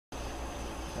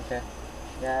Okay,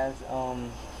 guys,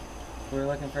 we're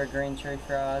looking for a green tree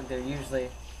frog. They're usually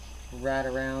right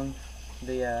around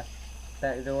the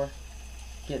back door,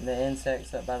 getting the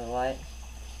insects up by the light,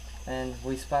 and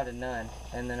we spotted none.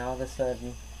 And then all of a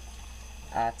sudden,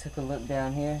 I took a look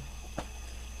down here,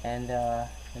 and a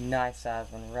nice size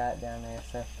one right down there.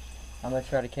 So I'm gonna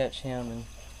try to catch him and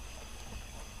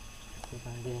see if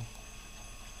I can get him.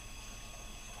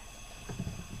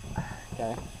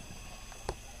 Okay.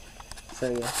 So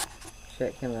yeah,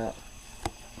 check him out.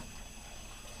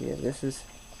 Yeah, this is,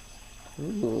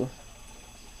 ooh,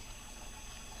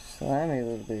 slimy a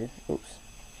little bit. Oops.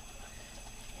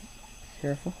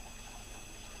 Careful.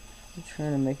 I'm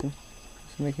trying to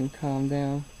make him calm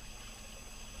down.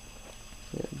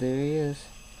 Yeah, there he is.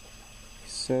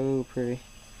 So pretty.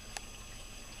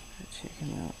 Check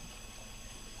him out.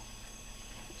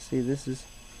 See,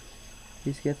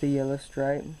 he's got the yellow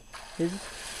stripe.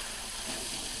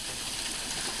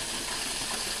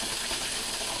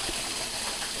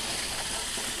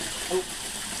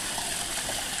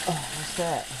 Oh, what's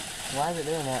that? Why is it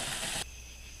doing that?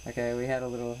 Okay, we had a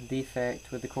little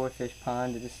defect with the koi fish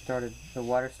pond. The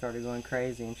water started going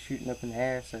crazy and shooting up in the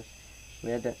air, so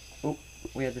we had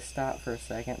to stop for a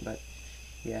second, but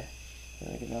yeah,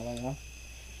 get my light on.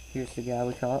 Here's the guy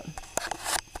we caught.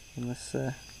 And let's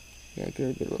get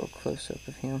a little close up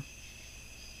of him.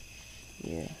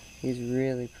 Yeah, he's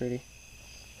really pretty.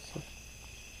 So,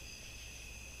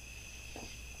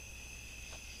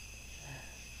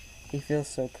 he feels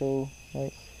so cool,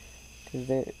 like, cause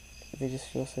they just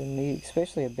feel so neat,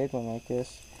 especially a big one like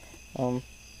this. I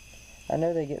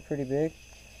know they get pretty big,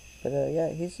 but yeah,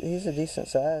 he's a decent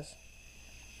size,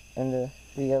 and the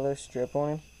yellow strip on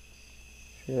him,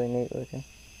 it's really neat looking.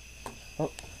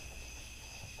 Oh,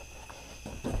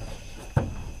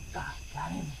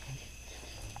 got him!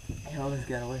 He almost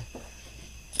got away.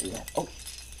 Yeah. Oh,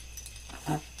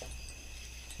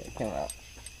 check him out.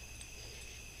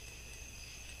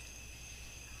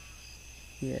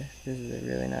 Yeah, this is a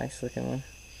really nice looking one.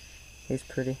 He's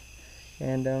pretty.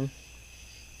 And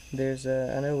there's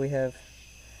I know we have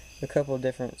a couple of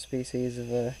different species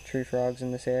of tree frogs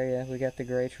in this area. We got the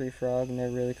gray tree frog, and they're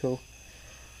really cool.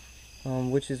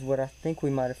 Which is what I think we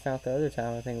might have found the other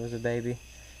time. I think it was a baby.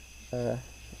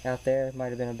 Out there, it might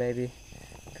have been a baby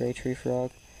gray tree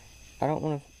frog. I don't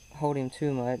want to hold him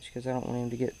too much because I don't want him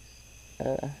to get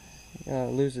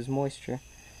lose his moisture.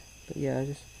 But yeah,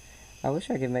 I wish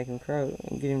I could make him croak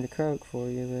and get him to croak for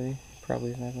you, but he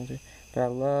probably is not going to. But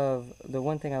the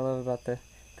one thing I love about the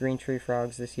green tree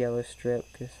frogs, this yellow strip,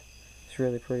 because it's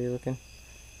really pretty looking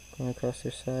going across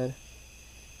their side.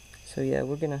 So yeah,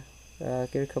 we're gonna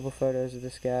get a couple photos of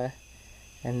this guy,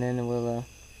 and then we'll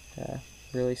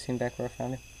release him back where I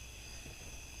found him.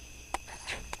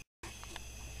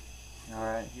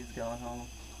 Alright, he's going home,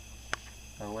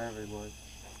 or wherever he was.